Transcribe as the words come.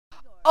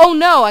Oh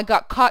no, I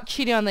got caught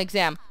cheating on the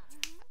exam.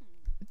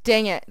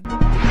 Dang it.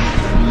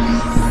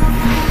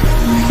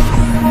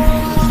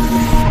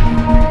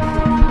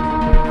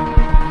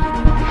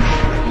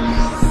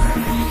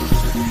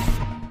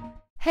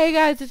 Hey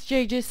guys, it's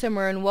JJ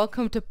Simmer and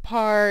welcome to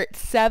part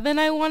 7,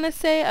 I want to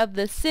say, of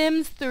The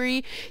Sims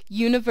 3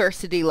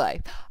 University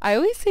Life. I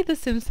always say The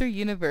Sims 3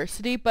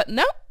 University, but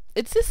no,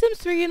 it's The Sims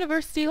 3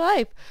 University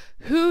Life.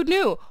 Who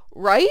knew,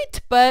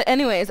 right? But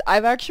anyways,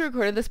 I've actually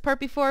recorded this part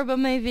before, but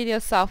my video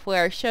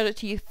software, I showed it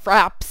to you,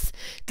 Fraps,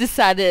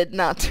 decided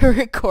not to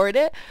record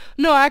it.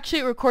 No, I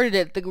actually recorded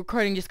it. The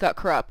recording just got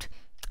corrupt.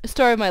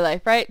 Story of my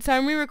life, right? So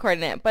I'm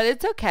re-recording it, but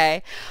it's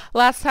okay.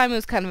 Last time it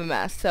was kind of a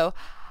mess, so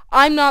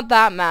I'm not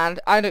that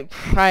mad. I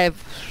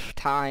have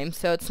time,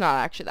 so it's not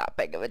actually that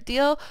big of a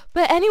deal.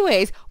 But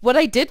anyways, what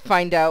I did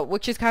find out,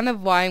 which is kind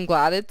of why I'm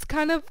glad it's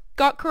kind of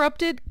got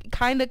corrupted,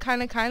 kind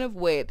of,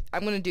 wait,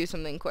 I'm going to do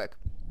something quick.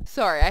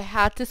 Sorry, I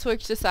had to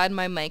switch the side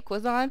my mic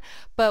was on,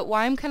 but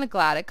why I'm kind of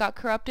glad it got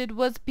corrupted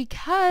was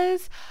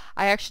because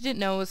I actually didn't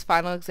know it was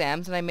final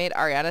exams and I made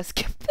Arianna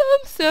skip them,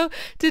 so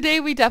today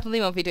we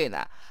definitely won't be doing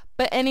that.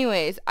 But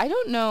anyways, I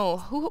don't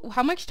know,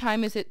 how much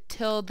time is it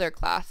till their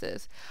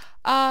classes?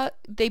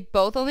 They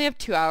both only have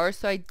 2 hours,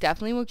 so I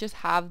definitely will just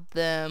have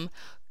them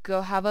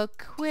go have a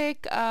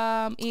quick,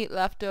 eat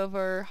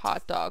leftover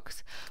hot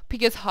dogs,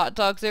 because hot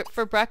dogs are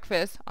for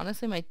breakfast.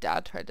 Honestly, my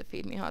dad tried to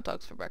feed me hot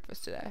dogs for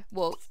breakfast today.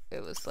 Well,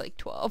 it was like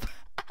 12.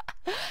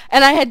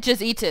 And I had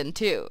just eaten,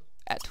 too,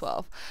 at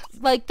 12.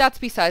 Like, that's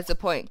besides the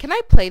point. Can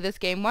I play this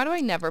game? Why do I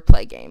never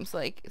play games?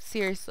 Like,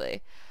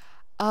 seriously.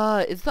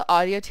 Is the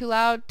audio too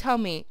loud? Tell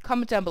me.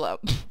 Comment down below.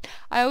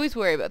 I always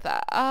worry about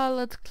that.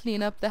 Let's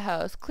clean up the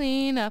house.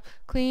 Clean up,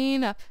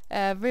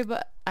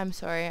 everybody. I'm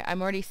sorry.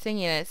 I'm already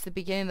singing it. It's the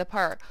beginning of the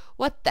part.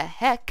 What the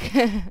heck?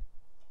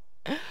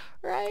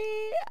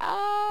 Right?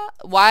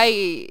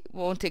 Why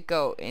won't it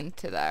go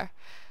into there?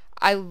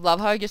 I love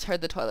how I just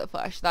heard the toilet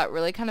flush. That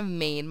really kind of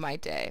made my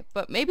day.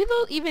 But maybe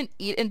they'll even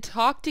eat and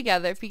talk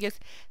together because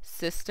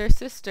Sister,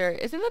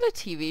 isn't that a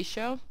TV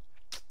show?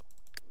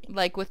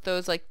 Like with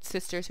those like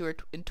sisters who are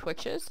in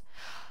Twitches.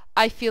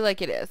 I feel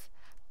like it is.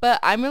 But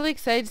I'm really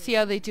excited to see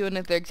how they do in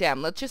their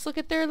exam. Let's just look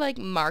at their like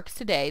marks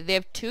today. They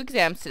have 2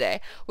 exams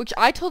today, which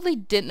I totally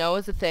didn't know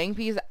was a thing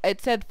because it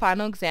said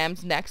final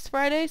exams next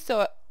Friday,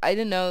 so I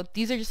didn't know.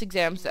 These are just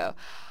exams though.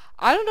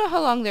 I don't know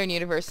how long they're in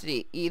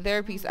university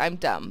either because I'm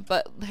dumb.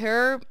 But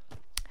her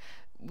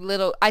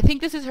little, I think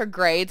this is her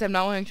grades. I'm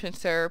not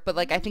 100% sure, but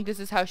like I think this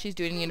is how she's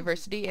doing in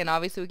university, and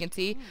obviously we can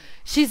see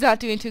she's not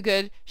doing too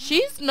good.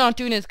 She's not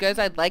doing as good as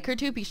I'd like her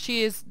to because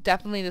she is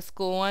definitely the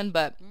school one.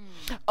 But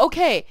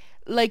okay,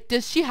 like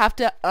does she have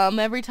to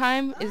every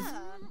time? Is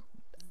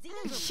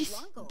she's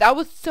that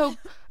was so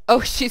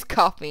oh, she's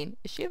coughing.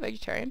 Is she a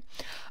vegetarian?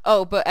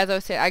 Oh, but as I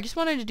was saying, I just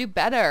wanted to do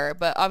better,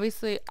 but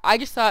obviously I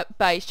just thought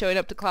by showing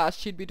up to class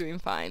she'd be doing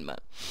fine.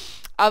 But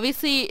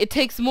obviously, it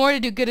takes more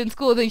to do good in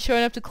school than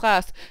showing up to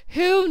class.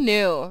 Who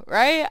knew,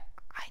 right?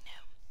 I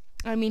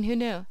knew. I mean, who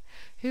knew?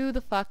 Who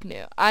the fuck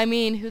knew? I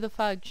mean, who the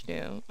fudge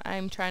knew?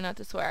 I'm trying not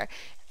to swear.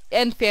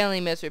 And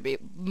failing miserably.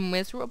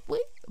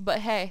 But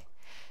hey,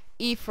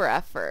 E for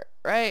effort,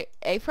 right?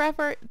 A for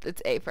effort?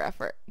 It's A for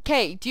effort.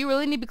 Okay, do you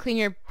really need to clean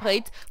your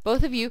plates?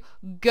 Both of you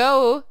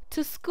go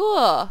to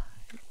school.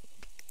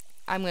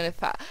 I'm going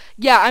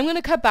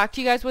to cut back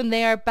to you guys when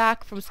they are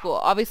back from school.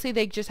 Obviously,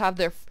 they just have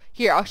their...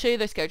 Here, I'll show you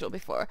their schedule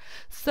before.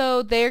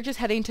 So they're just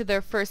heading to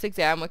their first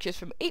exam, which is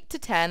from 8 to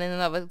 10, and then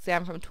they'll have an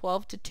exam from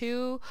 12 to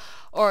 2,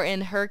 or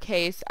in her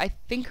case, I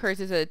think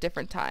hers is at a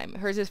different time.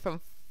 Hers is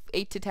from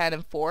 8 to 10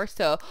 and 4,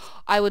 so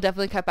I will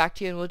definitely cut back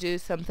to you, and we'll do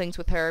some things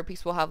with her,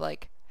 because we'll have,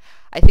 like,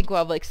 I think we'll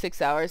have, like,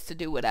 6 hours to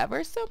do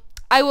whatever, so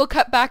I will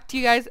cut back to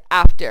you guys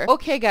after.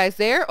 Okay, guys,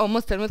 they're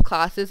almost done with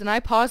classes, and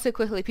I paused it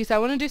quickly because I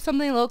want to do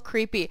something a little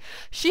creepy.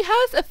 She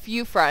has a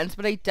few friends,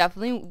 but I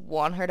definitely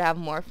want her to have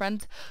more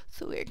friends,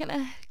 so we're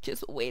gonna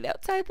just wait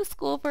outside the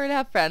school for her to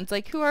have friends.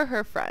 Like, who are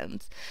her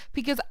friends?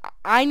 Because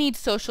I need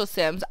social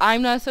Sims.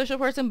 I'm not a social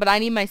person, but I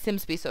need my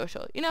Sims to be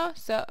social, you know?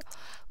 So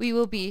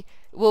we'll be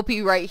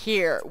right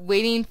here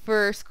waiting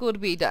for school to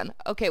be done.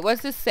 Okay, what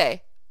does this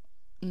say?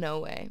 No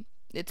way.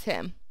 It's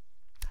him.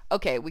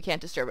 Okay, we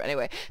can't disturb it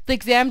anyway. The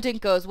exam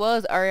didn't go as well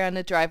as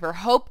Arianna Driver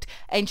hoped,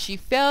 and she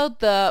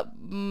failed the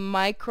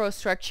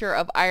microstructure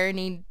of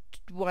irony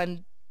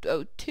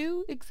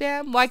 102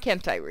 exam. Why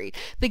can't I read?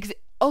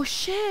 Oh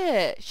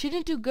shit! She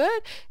didn't do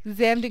good. The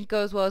exam didn't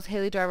go as well as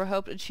Hayley Driver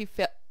hoped, and she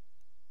failed.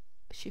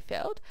 She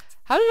failed?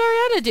 How did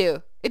Arianna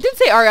do? It didn't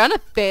say Arianna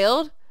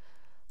failed.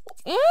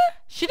 What?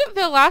 She didn't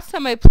fail last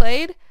time I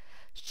played.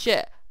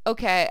 Shit.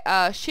 Okay.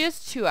 She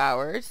has 2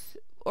 hours,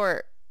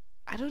 or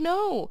I don't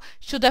know.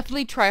 She'll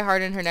definitely try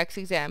hard in her next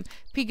exam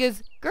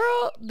because,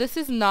 girl, this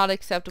is not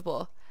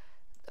acceptable.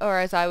 Or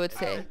as I would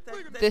say,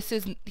 this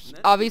is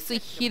obviously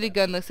he did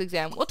good in this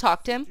exam. We'll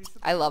talk to him.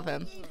 I love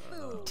him.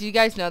 Do you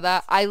guys know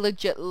that? I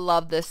legit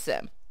love this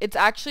sim. It's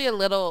actually a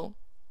little...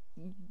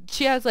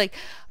 She has like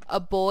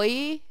a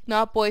boy,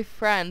 not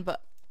boyfriend,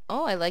 but...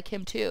 Oh, I like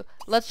him too.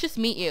 Let's just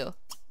meet you.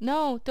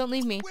 No, don't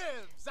leave me.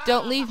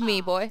 Don't leave me,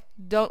 boy.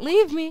 Don't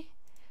leave me.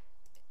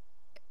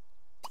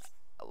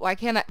 Why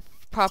can't I?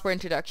 Proper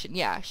introduction.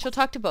 Yeah, she'll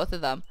talk to both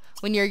of them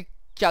when you're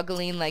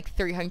juggling like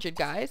 300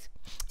 guys.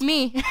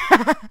 Me.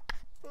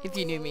 If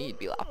you knew me, you'd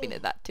be laughing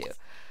at that too.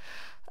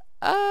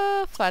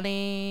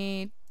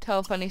 Funny. Tell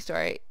a funny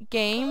story.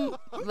 Game,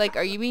 like,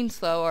 are you being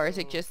slow or is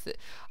it just...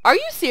 Are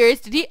you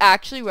serious? Did he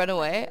actually run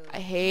away? I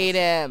hate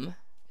him.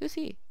 Who's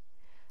he?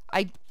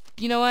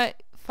 You know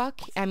what?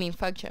 Fudge him.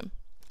 Fudge.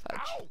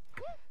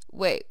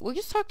 Wait, we'll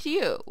just talk to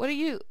you. What are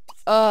you...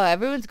 Oh,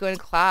 everyone's going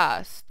to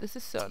class. This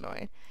is so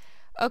annoying.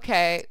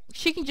 Okay,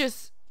 she can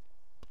just...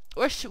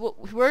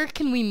 Where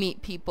can we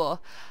meet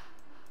people?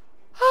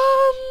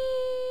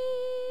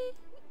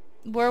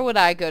 Where would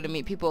I go to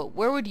meet people?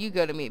 Where would you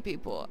go to meet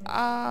people?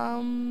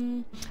 I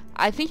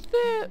think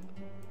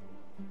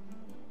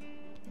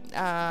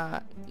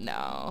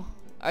no.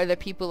 Are there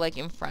people like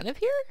in front of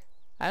here?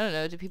 I don't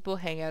know. Do people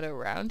hang out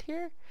around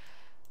here?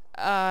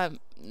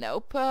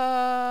 Nope.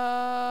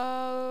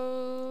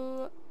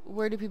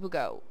 Where do people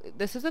go?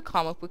 This is a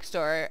comic book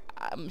store.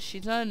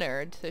 She's not a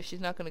nerd, so she's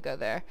not gonna go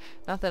there.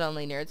 Not that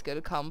only nerds go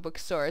to comic book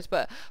stores,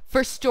 but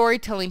for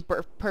storytelling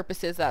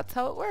purposes, that's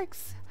how it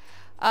works.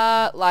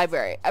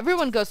 Library.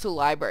 Everyone goes to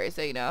libraries,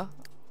 so you know.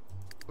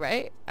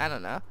 Right? I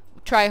don't know.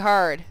 Try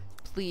hard.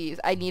 Please.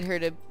 I need her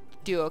to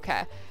do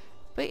okay.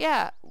 But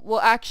yeah. Well,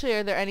 actually,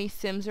 are there any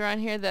Sims around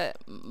here that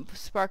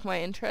spark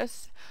my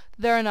interest?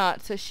 There are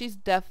not, so she's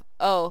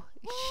Oh,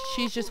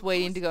 she's just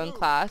waiting to go in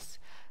class.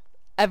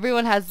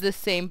 Everyone has this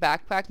same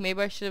backpack.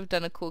 Maybe I should have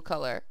done a cool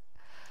color.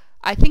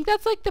 I think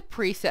that's like the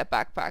preset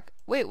backpack.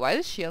 Wait, why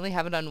does she only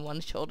have it on one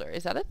shoulder?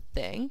 Is that a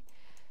thing?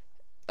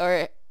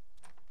 Or...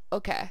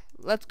 Okay,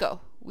 let's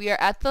go. We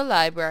are at the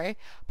library.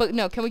 But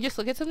no, can we just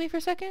look at something for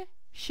a second?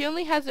 She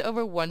only has it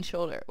over one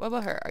shoulder. What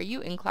about her? Are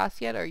you in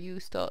class yet or are you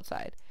still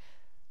outside?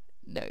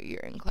 No, you're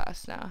in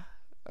class now.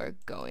 Or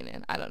going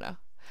in. I don't know.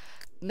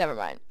 Never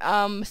mind.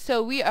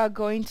 So we are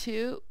going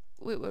to...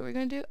 Wait, what are we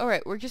going to do?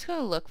 Alright, we're just going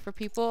to look for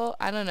people.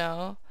 I don't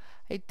know.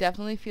 I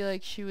definitely feel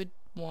like she would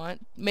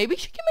want... Maybe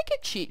she can make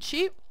a cheat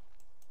sheet.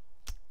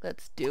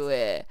 Let's do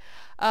it.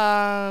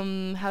 How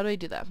do I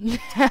do that?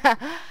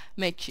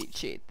 Make cheat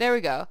sheet. There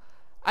we go.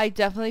 I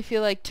definitely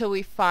feel like till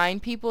we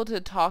find people to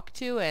talk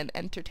to and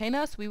entertain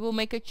us, we will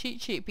make a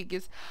cheat sheet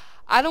because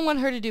I don't want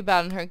her to do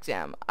bad on her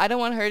exam. I don't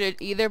want her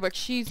to either, but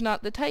she's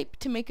not the type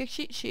to make a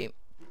cheat sheet.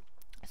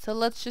 So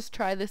let's just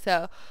try this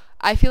out.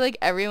 I feel like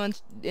everyone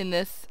in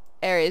this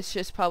area is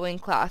just probably in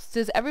class.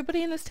 Does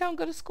everybody in this town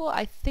go to school?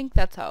 I think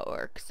that's how it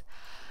works.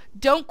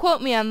 Don't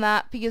quote me on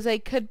that because I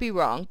could be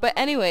wrong. But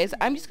anyways,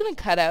 I'm just going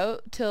to cut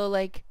out till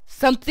like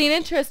something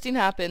interesting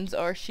happens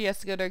or she has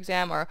to go to her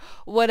exam or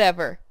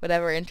whatever.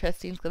 Whatever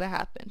interesting is going to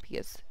happen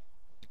because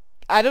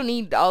I don't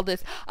need all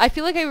this. I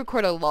feel like I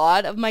record a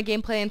lot of my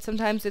gameplay and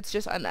sometimes it's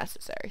just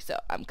unnecessary. So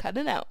I'm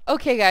cutting out.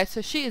 Okay guys, so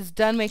she is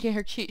done making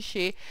her cheat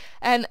sheet.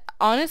 And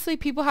honestly,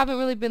 people haven't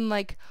really been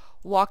like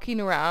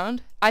walking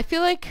around. I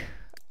feel like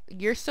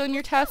you're still in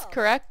your test,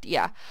 correct?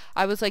 Yeah.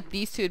 I was like,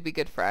 these two would be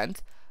good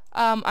friends.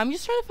 I'm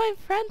just trying to find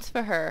friends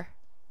for her.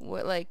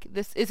 What, like,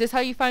 is this how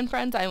you find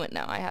friends? I went,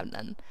 no, I have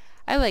none.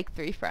 I like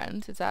 3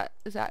 friends. Is that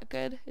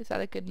good? Is that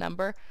a good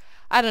number?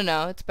 I don't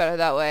know. It's better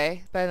that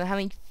way. Better than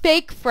having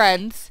fake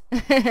friends.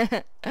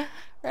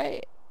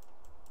 Right?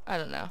 I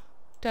don't know.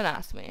 Don't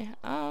ask me.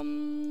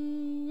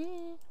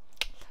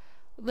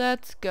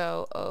 Let's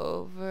go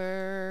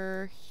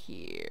over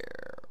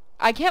here.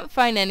 I can't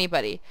find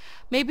anybody.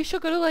 Maybe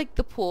she'll go to, like,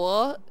 the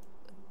pool.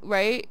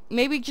 Right?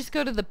 Maybe just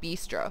go to the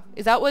bistro.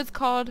 Is that what it's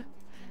called?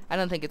 I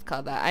don't think it's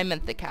called that. I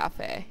meant the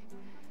cafe.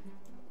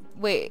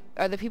 Wait,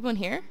 are the people in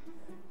here?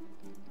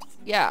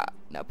 Yeah.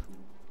 Nope.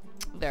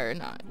 They're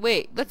not.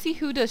 Wait, let's see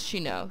who does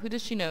she know. Who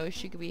does she know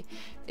she could be?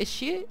 Is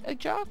she a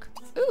jock?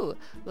 Ooh,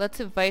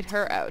 let's invite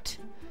her out.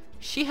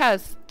 She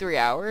has 3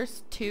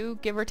 hours, 2,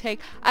 give or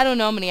take. I don't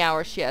know how many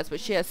hours she has, but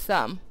she has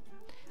some.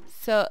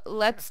 So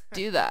let's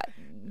do that.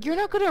 You're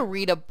not going to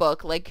read a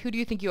book. Like, who do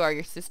you think you are?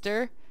 Your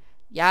sister?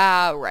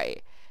 Yeah,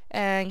 right.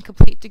 And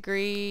complete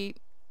degree,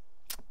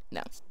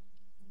 no.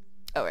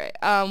 Alright,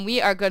 we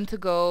are going to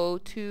go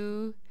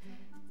to,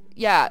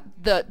 yeah,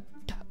 the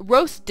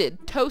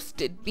roasted,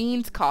 toasted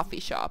beans coffee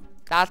shop.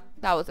 That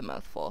was a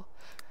mouthful.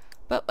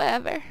 But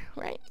whatever,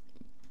 right?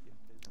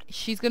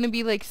 She's going to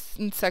be, like,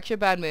 in such a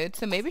bad mood,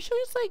 so maybe she'll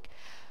just, like,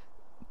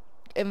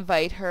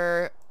 invite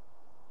her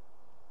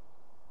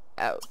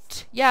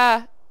out.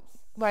 Yeah,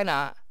 why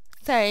not?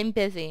 Sorry, I'm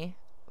busy.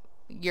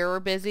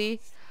 You're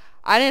busy?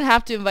 I didn't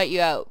have to invite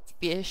you out,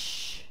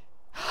 bish.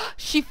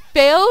 She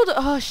failed?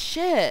 Oh,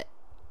 shit.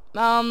 You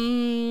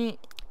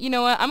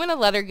know what? I'm gonna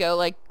let her go,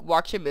 like,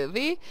 watch a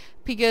movie.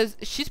 Because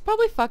she's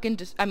probably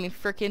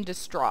freaking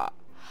distraught.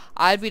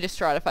 I'd be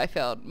distraught if I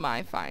failed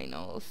my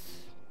finals.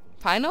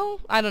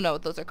 Final? I don't know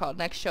what those are called.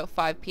 Next show,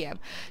 5 p.m.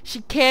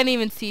 She can't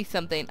even see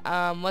something.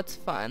 What's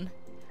fun?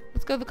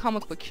 Let's go to the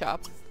comic book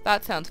shop.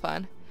 That sounds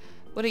fun.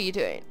 What are you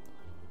doing?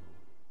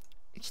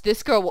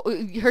 This girl,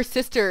 her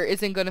sister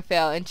isn't going to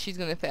fail and she's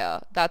going to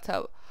fail. That's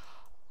how...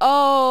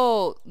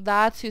 Oh,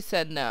 that's who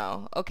said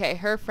no. Okay,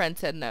 her friend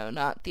said no,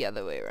 not the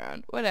other way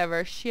around.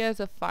 Whatever. She has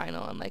a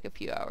final in like a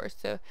few hours,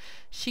 so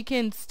she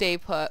can stay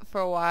put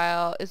for a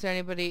while. Is there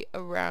anybody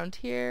around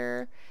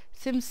here?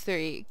 Sims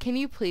 3. Can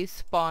you please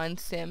spawn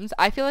Sims?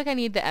 I feel like I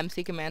need the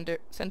MC Commander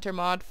Center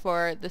mod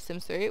for the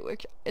Sims 3,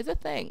 which is a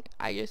thing.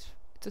 It's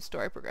a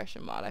story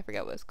progression mod. I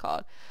forget what it's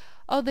called.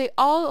 Oh, they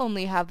all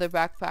only have their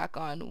backpack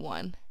on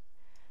one.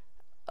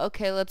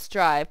 Okay, let's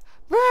drive.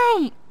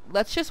 Vroom!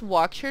 Let's just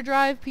watch her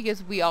drive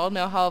because we all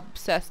know how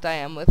obsessed I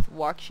am with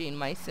watching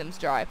my Sims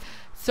drive.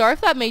 Sorry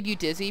if that made you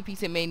dizzy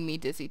because it made me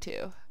dizzy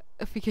too.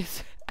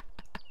 Because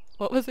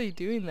what was I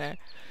doing there?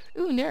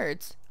 Ooh,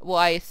 nerds. Well,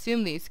 I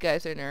assume these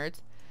guys are nerds.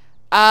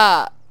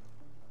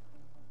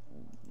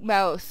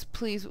 Mouse,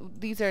 please.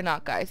 These are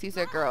not guys. These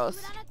are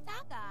girls.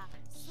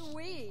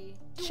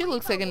 She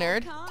looks like a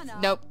nerd.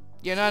 Nope,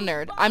 you're not a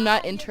nerd. I'm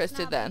not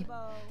interested then.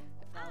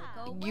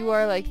 You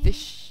are like the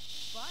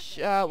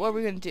what are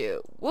we gonna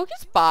do? We'll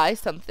just buy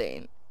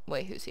something.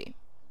 Wait, who's he?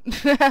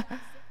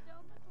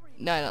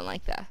 No, I don't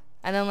like that.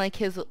 I don't like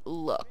his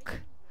look.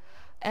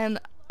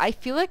 And I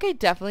feel like I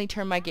definitely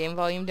turned my game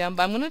volume down,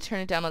 but I'm gonna turn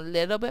it down a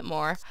little bit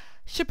more.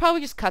 Should probably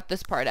just cut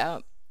this part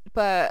out,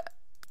 but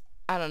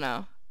I don't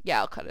know. Yeah,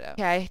 I'll cut it out.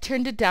 Okay, I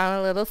turned it down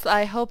a little, so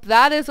I hope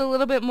that is a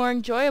little bit more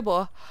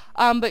enjoyable.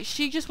 But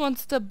she just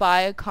wants to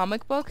buy a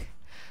comic book.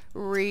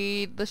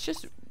 Let's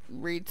just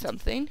read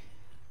something.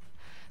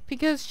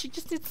 Because she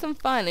just needs some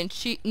fun, and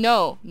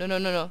no.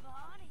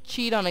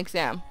 Cheat on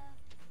exam.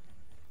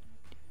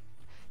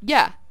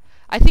 Yeah,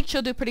 I think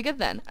she'll do pretty good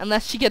then.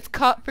 Unless she gets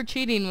caught for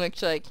cheating,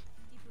 which, like,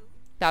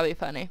 that'd be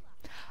funny.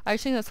 I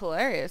just think that's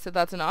hilarious if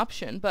that's an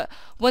option. But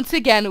once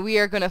again, we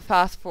are going to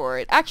fast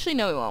forward. Actually,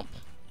 no, we won't.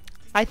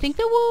 I think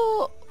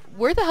that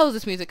where the hell is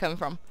this music coming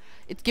from?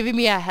 It's giving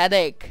me a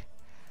headache.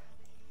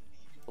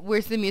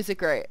 Where's the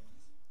music right?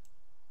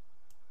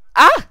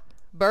 Ah!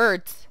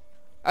 Birds.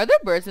 Are there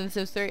birds in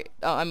Sims 3?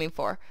 Oh, I mean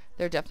 4.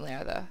 There definitely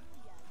are, though.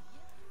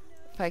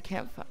 If I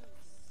can't find...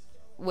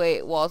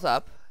 Wait, walls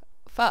up.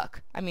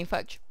 Fuck. I mean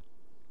fudge.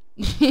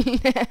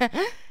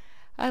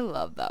 I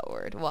love that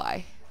word.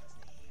 Why?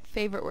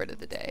 Favorite word of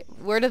the day.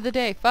 Word of the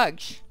day,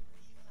 fudge.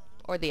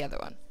 Or the other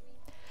one.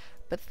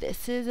 But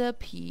this is a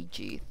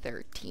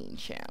PG-13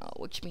 channel,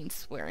 which means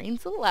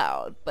swearing's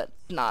allowed, but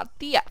not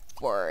the F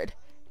word.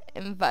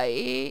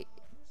 Invite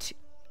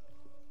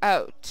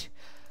out.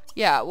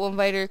 Yeah, we'll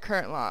invite her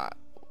current law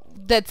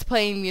that's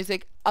playing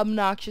music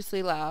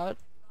obnoxiously loud,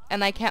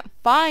 and I can't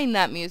find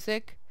that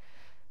music.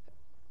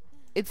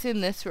 It's in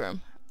this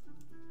room.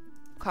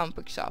 Comic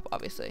book shop,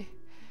 obviously.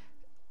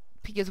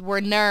 Because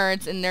we're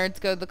nerds, and nerds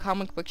go to the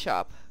comic book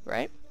shop,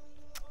 right?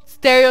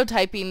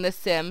 Stereotyping The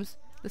Sims.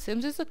 The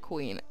Sims is a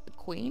queen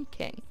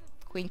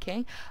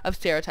king of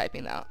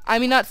stereotyping, though. I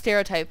mean, not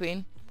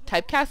stereotyping.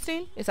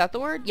 Typecasting? Is that the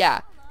word?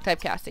 Yeah,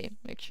 typecasting.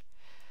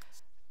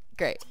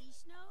 Great.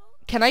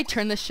 Can I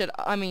turn this shit?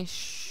 I mean,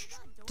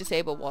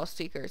 disable wall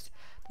speakers.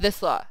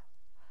 This law.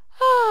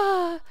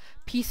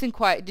 Peace and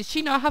quiet. Did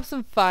she not have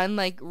some fun,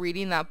 like,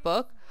 reading that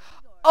book?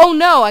 Oh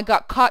no, I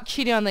got caught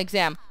cheating on the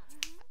exam.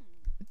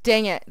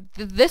 Dang it.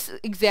 This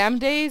exam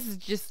days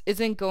just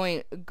isn't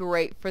going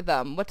great for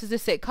them. What does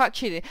this say? Caught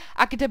cheating.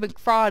 Academic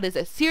fraud is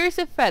a serious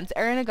offense.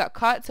 Arianna got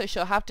caught, so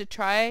she'll have to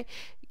try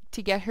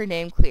to get her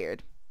name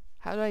cleared.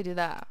 How do I do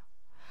that?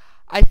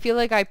 I feel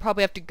like I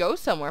probably have to go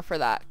somewhere for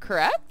that,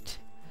 correct?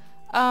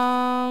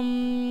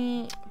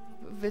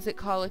 Visit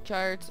college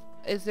arts.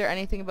 Is there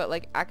anything about,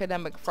 like,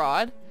 academic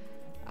fraud?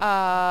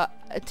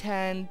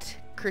 Attend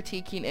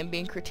critiquing and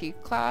being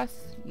critique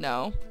class?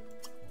 No.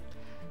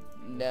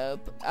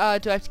 Nope. Do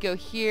I have to go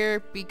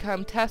here?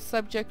 Become test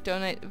subject?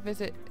 Donate?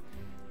 Visit?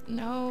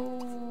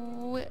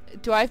 No.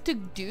 Do I have to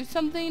do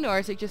something? Or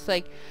is it just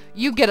like,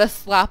 you get a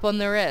slap on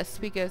the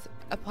wrist because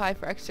apply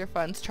for extra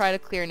funds, try to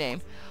clear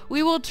name.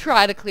 We will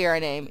try to clear our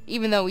name,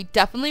 even though we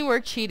definitely were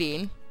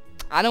cheating.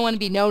 I don't want to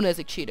be known as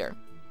a cheater.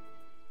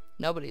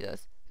 Nobody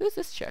does. Who's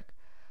this chick?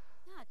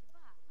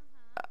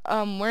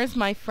 Where's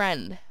my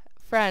friend?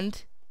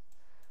 Friend,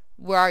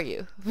 where are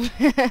you?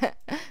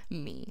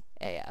 Me,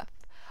 AF.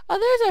 Oh,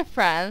 there's our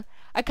friend.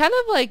 I kind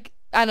of like,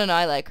 I don't know,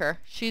 I like her.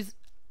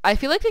 I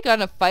feel like they got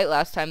in a fight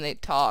last time they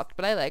talked,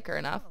 but I like her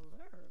enough.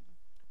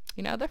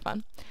 You know, they're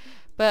fun.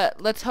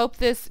 But let's hope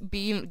this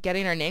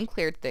getting our name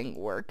cleared thing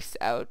works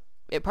out.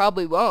 It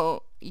probably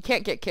won't. You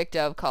can't get kicked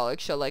out of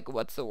college, so like,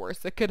 what's the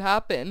worst that could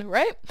happen,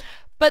 right?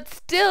 But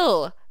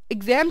still,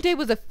 exam day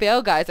was a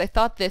fail, guys. I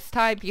thought this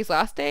time, because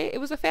last day it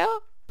was a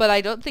fail, but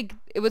I don't think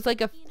it was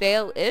like a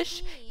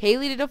fail-ish.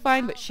 Hayley did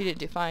fine, but she didn't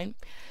do fine.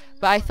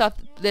 But I thought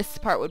this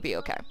part would be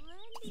okay.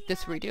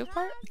 This redo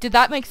part? Did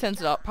that make sense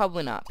at all?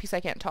 Probably not, because I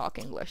can't talk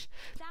English.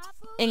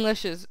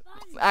 English is,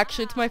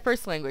 actually, it's my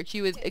first language.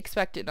 You would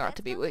expect it not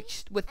to be,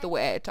 with the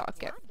way I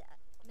talk it.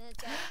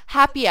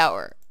 Happy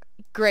hour.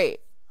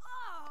 Great.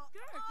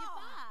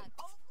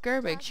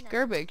 Garbage,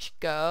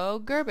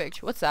 go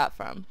garbage. What's that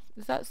from?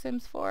 Is that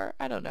Sims 4?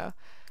 I don't know.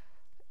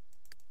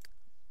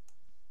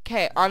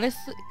 Okay,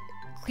 honestly,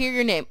 clear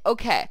your name.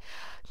 Okay.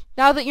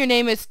 Now that your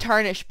name is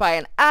tarnished by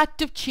an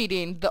act of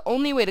cheating, the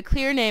only way to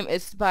clear your name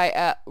is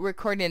by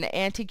recording an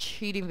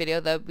anti-cheating video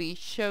that will be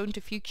shown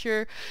to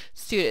future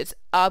students.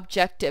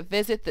 Objective: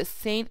 visit the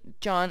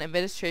St. John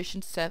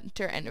Administration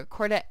Center and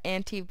record an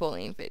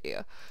anti-bullying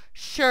video.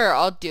 Sure,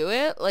 I'll do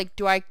it. Like,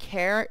 do I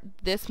care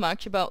this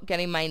much about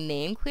getting my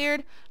name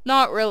cleared?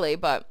 Not really,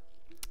 but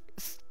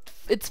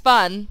it's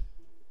fun.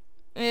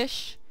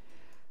 Ish,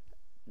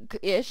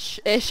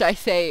 I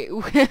say.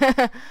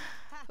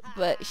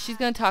 But she's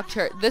gonna talk to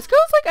her. This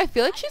girl's like, I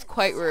feel like she's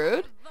quite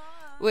rude,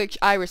 which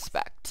I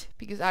respect,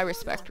 because I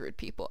respect rude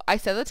people. I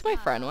said that to my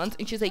friend once,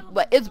 and she's like,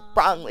 what is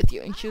wrong with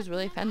you? And she was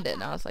really offended,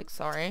 and I was like,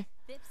 sorry,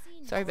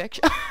 bitch.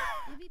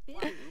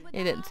 I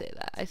didn't say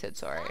that. I said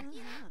sorry.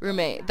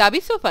 Roommate. That'd be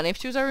so funny if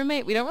she was our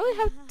roommate. We don't really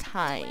have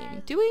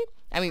time, do we?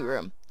 I mean,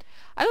 room.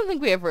 I don't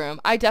think we have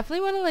room. I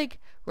definitely want to, like,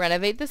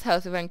 renovate this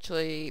house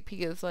eventually,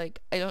 because,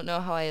 like, I don't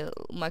know how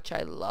much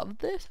I love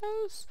this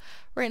house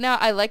right now.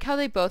 I like how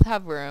they both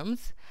have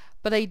rooms,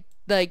 but I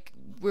like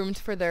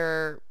rooms for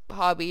their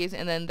hobbies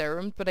and then their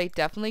rooms, but I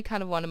definitely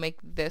kind of want to make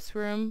this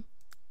room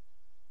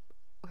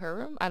her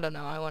room. I don't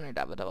know. I want her to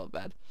have a double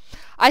bed.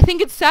 I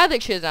think it's sad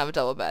that she doesn't have a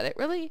double bed. It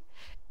really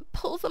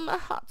pulls on my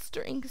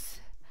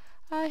heartstrings.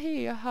 I hear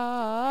your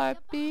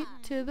heartbeat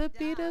to the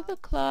beat of the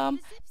clock.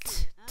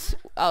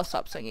 I'll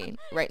stop singing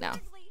right now.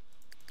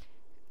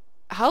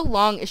 How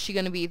long is she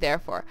going to be there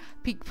for?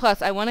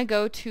 Plus, I want to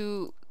go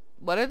to...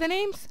 What are the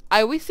names?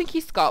 I always think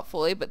he's Scott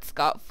Foley, but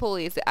Scott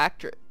Foley is the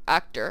actor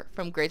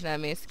from Grey's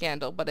Anatomy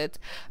Scandal, but it's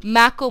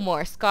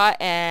Macklemore, Scott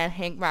and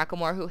Hank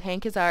Macklemore, who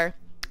Hank is our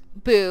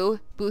boo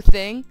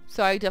thing.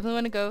 So I definitely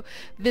want to go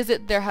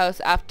visit their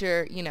house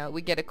after, you know,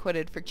 we get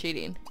acquitted for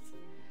cheating.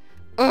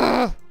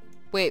 Ugh.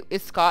 Wait,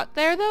 is Scott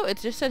there, though? It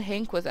just said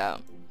Hank was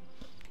out.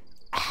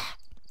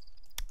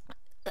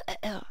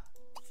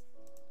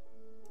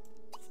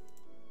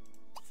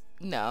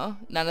 No,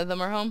 none of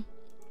them are home.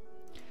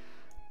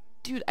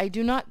 Dude, I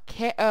do not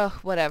care. Ugh,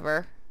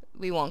 whatever.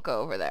 We won't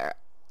go over there.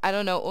 I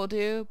don't know what we'll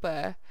do,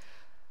 but...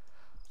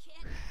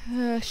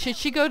 should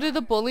she go to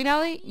the bowling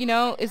alley? You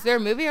know, is there a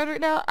movie out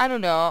right now? I don't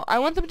know. I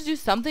want them to do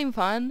something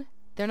fun.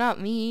 They're not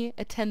me.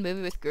 Attend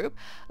movie with group.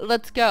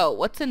 Let's go.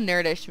 What's a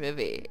nerdish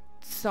movie?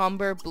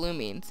 Somber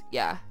Bloomings.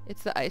 Yeah,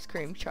 it's the ice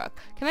cream truck.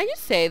 Can I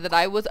just say that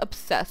I was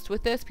obsessed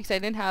with this because I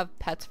didn't have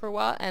pets for a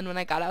while, and when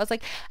I got it, I was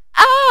like,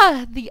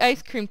 ah, the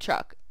ice cream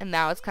truck. And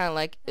now it's kind of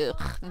like,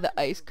 ugh, the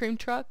ice cream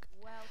truck.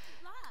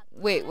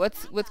 Wait,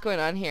 what's going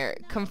on here?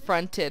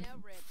 Confronted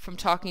from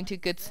talking to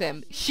good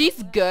sim.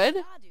 She's good?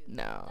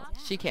 No,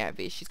 she can't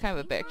be. She's kind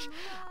of a bitch.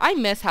 I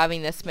miss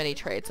having this many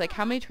traits. Like,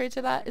 how many traits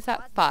are that? Is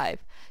that 5?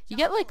 You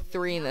get like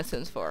 3 in The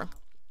Sims 4.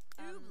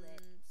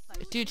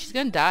 Dude, she's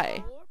gonna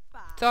die.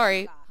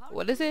 Sorry.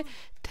 What is it?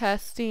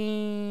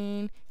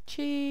 Testing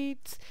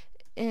cheats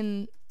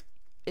in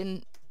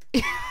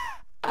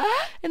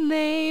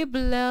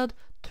enabled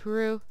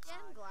true.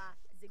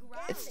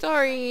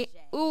 Sorry.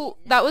 Ooh,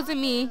 that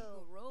wasn't me.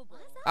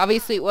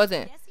 Obviously it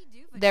wasn't.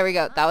 There we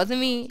go. That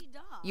wasn't me.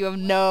 You have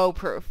no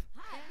proof.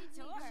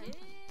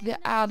 The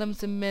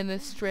Adams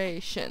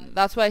administration.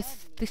 That's what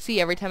I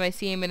see every time I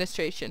see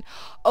administration.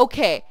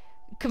 Okay.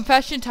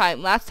 Confession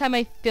time. Last time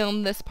I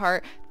filmed this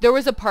part, there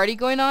was a party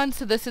going on,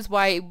 so this is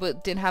why I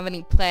didn't have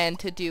any plan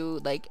to do,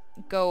 like,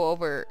 go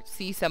over,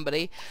 see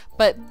somebody.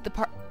 But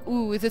the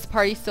ooh, is this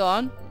party still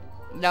on?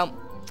 No.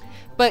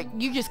 But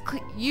you just,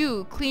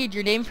 you cleared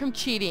your name from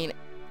cheating.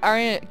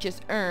 Arianna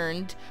just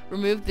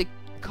removed the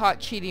caught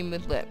cheating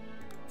with lip.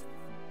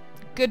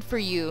 Good for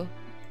you.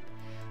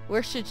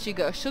 Where should she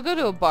go? She'll go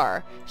to a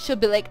bar. She'll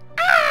be like,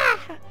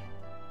 ah!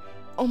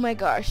 Oh my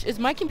gosh, is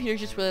my computer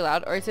just really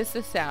loud, or is this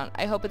the sound?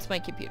 I hope it's my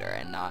computer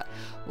and not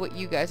what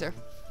you guys are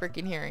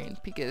freaking hearing,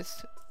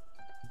 because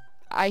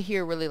I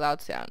hear really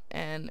loud sound.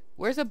 And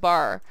where's a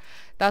bar?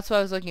 That's what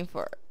I was looking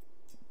for.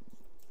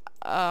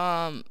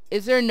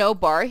 Is there no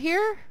bar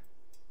here?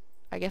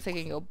 I guess I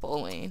can go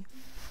bowling.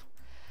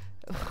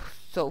 Ugh,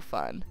 so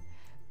fun.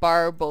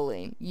 Bar or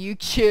bowling. You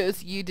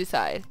choose, you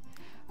decide.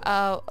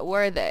 Where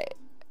are they?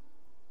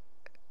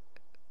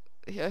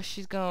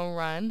 She's gonna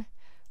run.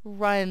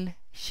 Run.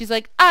 She's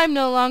like, I'm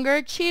no longer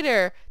a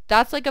cheater.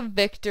 That's like a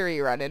victory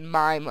run in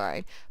my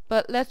mind.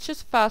 But let's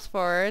just fast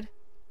forward.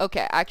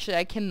 Okay, actually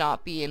I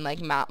cannot be in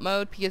like map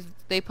mode because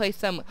they play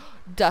some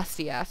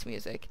dusty ass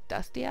music.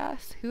 Dusty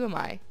ass? Who am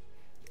I?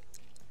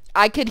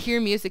 I could hear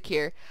music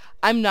here.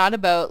 I'm not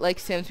about like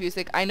Sims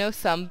music. I know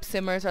some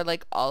simmers are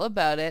like all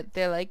about it.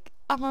 They're like,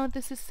 oh,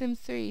 this is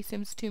Sims 3,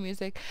 Sims 2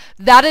 music.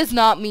 That is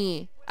not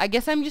me. I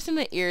guess I'm just in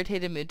an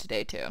irritated mood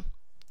today too.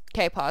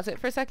 Okay, pause it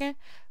for a second.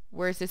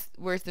 Where's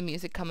the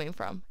music coming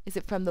from? Is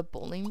it from the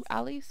bowling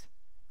alleys?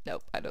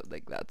 Nope, I don't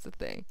think that's the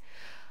thing.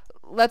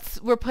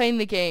 We're playing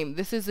the game.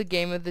 This is the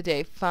game of the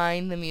day.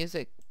 Find the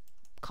music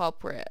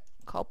culprit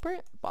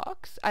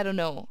box? I don't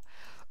know.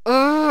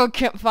 Ugh,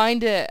 can't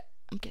find it.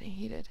 I'm getting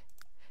heated.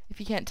 If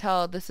you can't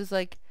tell, this is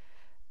like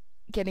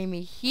getting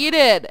me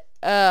heated.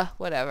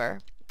 Whatever.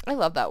 I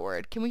love that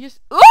word. Can we just...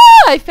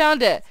 Oh, I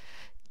found it.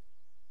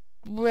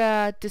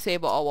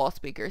 Disable all wall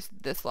speakers.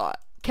 This lot.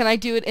 Can I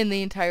do it in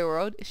the entire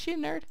world? Is she a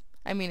nerd?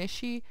 I mean,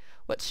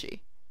 what's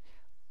she?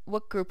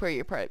 What group are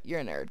you part of?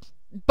 You're a nerd.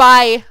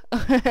 Bye!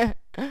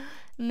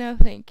 No,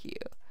 thank you.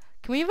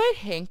 Can we invite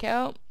Hank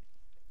out?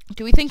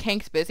 Do we think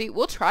Hank's busy?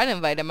 We'll try to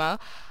invite him out.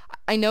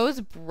 I know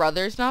his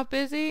brother's not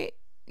busy.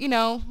 You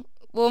know,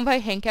 we'll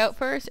invite Hank out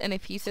first, and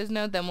if he says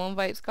no, then we'll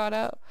invite Scott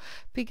out.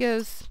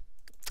 Because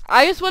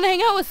I just want to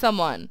hang out with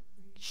someone.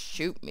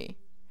 Shoot me.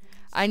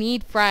 I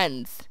need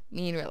friends.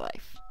 Me in real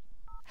life.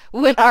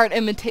 When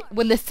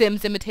the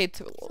Sims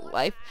imitates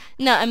life.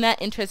 No, I'm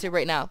not interested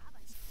right now.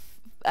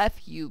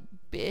 F you,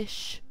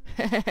 bish.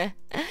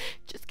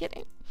 Just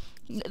kidding.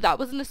 That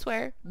wasn't a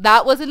swear.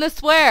 That wasn't a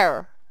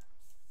swear.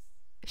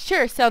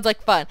 Sure, sounds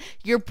like fun.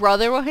 Your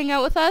brother will hang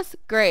out with us?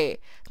 Great.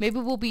 Maybe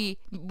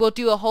we'll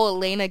do a whole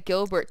Elena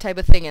Gilbert type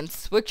of thing and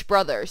switch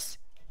brothers.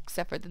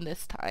 Except for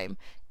this time,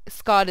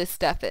 Scott is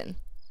Stefan.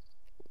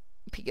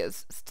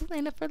 Because it's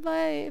Elena for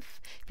life.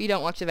 If you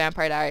don't watch The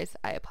Vampire Diaries,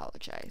 I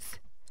apologize.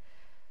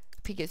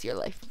 Because your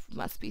life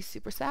must be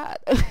super sad.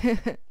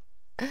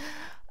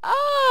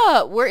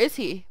 Ah, where is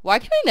he? Why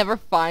can I never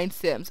find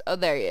Sims? Oh,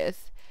 there he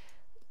is.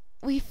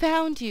 We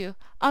found you.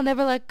 I'll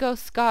never let go,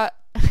 Scott.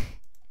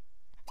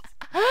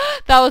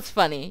 That was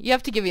funny. You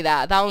have to give me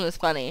that. That one was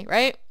funny,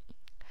 right?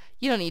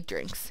 You don't need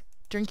drinks.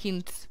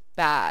 Drinking's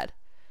bad.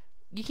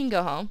 You can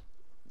go home.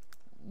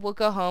 We'll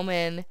go home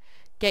and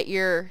get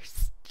your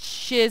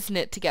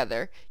shiznit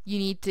together. You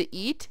need to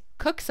eat.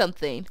 Cook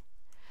something.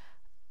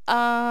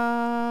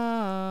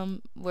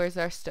 Where's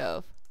our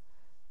stove?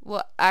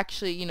 Well,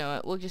 actually, you know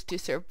what? We'll just do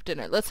serve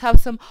dinner. Let's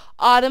have some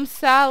autumn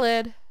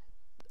salad.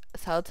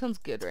 Salad sounds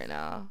good right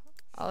now.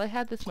 All I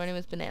had this morning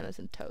was bananas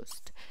and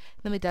toast.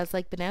 And then my dad's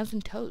like, bananas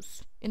and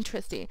toast.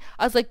 Interesting.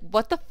 I was like,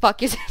 what the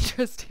fuck is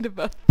interesting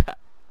about that?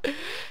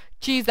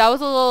 Jeez, that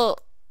was a little,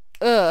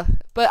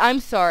 but I'm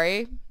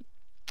sorry.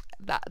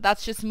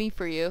 That's just me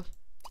for you.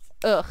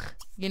 Ugh.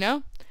 You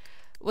know?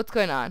 What's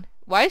going on?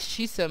 Why is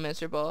she so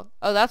miserable?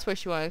 Oh, that's where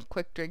she wanted a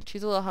quick drink.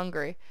 She's a little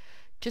hungry.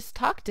 Just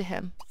talk to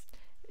him.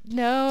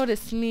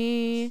 Notice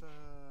me.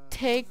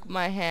 Take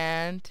my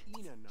hand.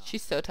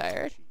 She's so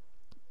tired.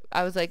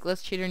 I was like,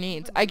 let's cheat her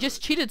needs. I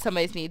just cheated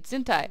somebody's needs,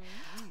 didn't I?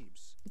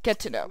 Get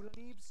to know.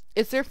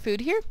 Is there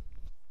food here?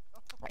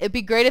 It'd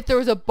be great if there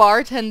was a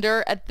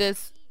bartender at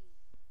this.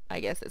 I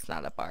guess it's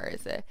not a bar,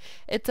 is it?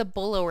 It's a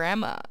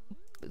Bolorama.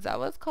 Is that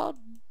what it's called?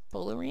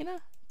 Bolorina?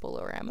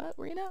 Bolorama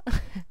arena?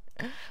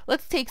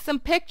 Let's take some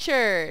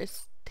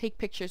pictures. Take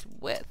pictures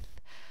with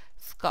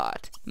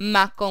Scott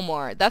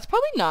Macklemore. That's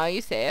probably not how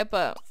you say it,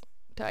 but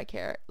do I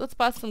care? Let's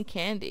buy some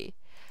candy.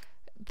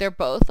 They're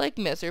both like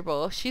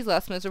miserable. She's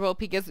less miserable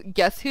because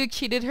guess who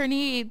cheated her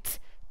needs?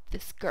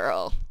 This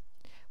girl.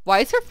 Why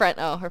is her friend?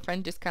 Oh, her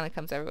friend just kind of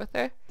comes over with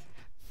her.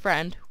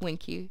 Friend,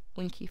 winky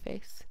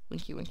face.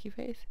 Winky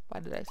face.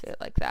 Why did I say it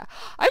like that?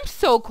 I'm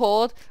so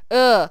cold.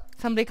 Ugh.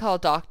 Somebody call a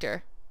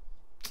doctor.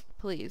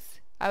 Please.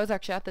 I was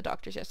actually at the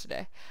doctor's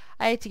yesterday.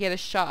 I had to get a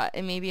shot,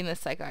 and maybe in the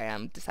psych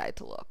I decide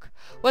to look.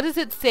 What does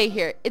it say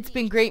here? It's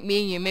been great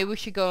meeting you. Maybe we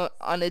should go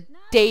on a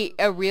date,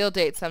 a real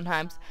date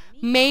sometimes.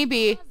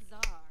 Maybe.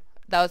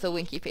 That was a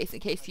winky face in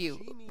case you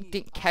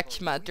didn't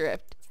catch my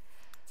drift.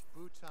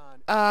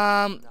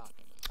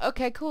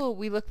 Okay, cool.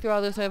 We looked through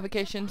all those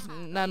notifications.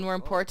 None were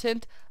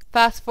important.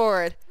 Fast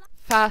forward.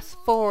 Fast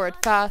forward.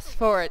 Fast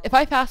forward. If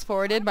I fast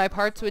forwarded, my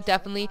parts would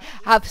definitely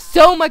have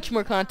so much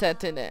more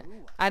content in it.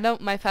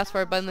 My fast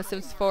forward button in The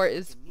Sims 4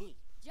 is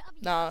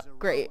not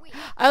great.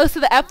 I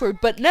listen to the F word,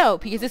 but no,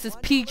 because this is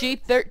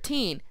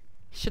PG-13.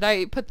 Should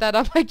I put that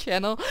on my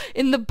channel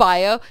in the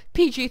bio?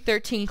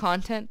 PG-13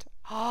 content.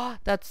 Oh,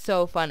 that's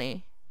so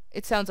funny.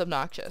 It sounds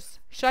obnoxious.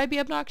 Should I be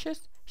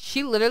obnoxious?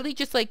 She literally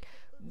just like,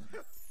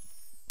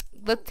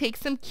 let's take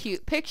some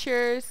cute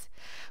pictures.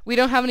 We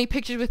don't have any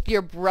pictures with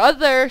your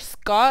brother,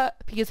 Scott,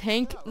 because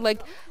Hank,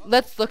 like,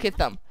 let's look at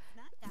them.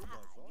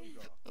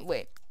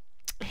 Wait.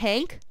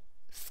 Hank?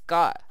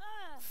 Scott.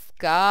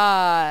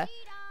 Scott.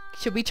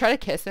 Should we try to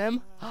kiss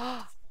him?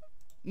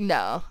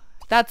 No.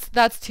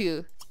 That's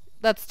two.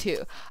 That's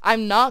two.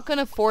 I'm not going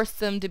to force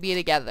them to be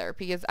together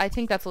because I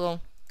think that's a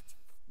little...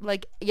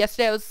 Like,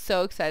 yesterday I was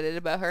so excited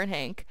about her and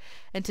Hank.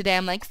 And today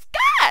I'm like,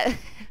 Scott!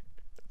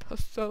 That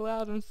was so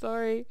loud. I'm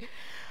sorry.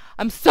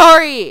 I'm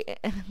sorry!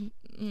 I'm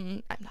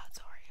not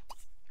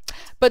sorry.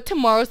 But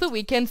tomorrow's the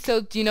weekend, so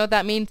do you know what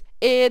that means?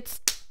 It's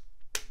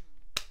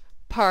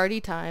party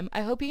time.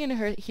 I hope you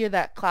can hear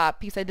that clap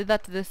because I did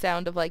that to the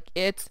sound of like,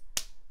 it's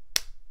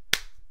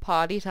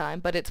party time.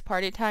 But it's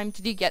party time.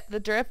 Did you get the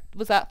drift?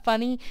 Was that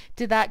funny?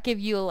 Did that give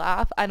you a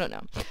laugh? I don't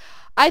know.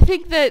 I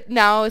think that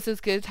now is as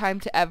good a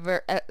time to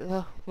ever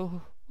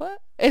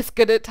what? As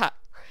good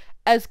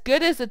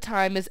as a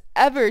time as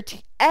ever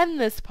to end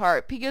this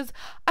part because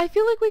I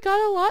feel like we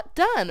got a lot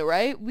done,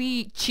 right?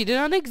 We cheated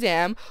on an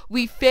exam,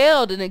 we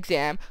failed an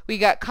exam, we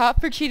got caught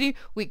for cheating,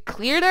 we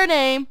cleared our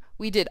name,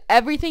 we did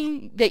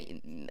everything that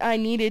I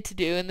needed to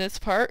do in this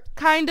part.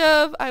 Kind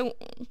of.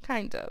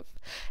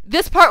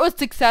 This part was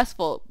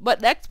successful,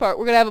 but next part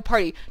we're gonna have a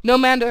party. No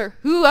matter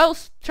who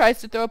else tries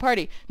to throw a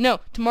party. No,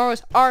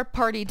 tomorrow's our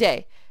party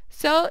day.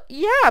 So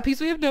yeah,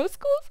 because we have no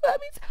school, so that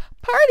means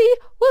party.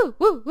 Woo,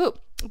 woo, woo.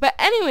 But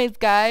anyways,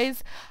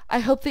 guys, I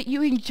hope that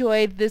you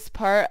enjoyed this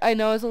part. I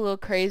know it's a little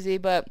crazy,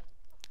 but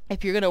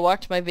if you're going to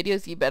watch my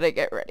videos, you better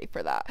get ready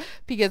for that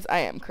because I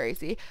am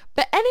crazy.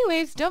 But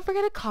anyways, don't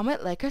forget to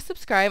comment, like, or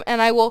subscribe,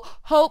 and I will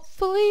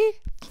hopefully,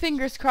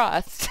 fingers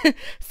crossed,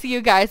 see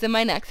you guys in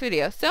my next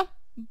video. So,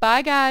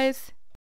 bye guys.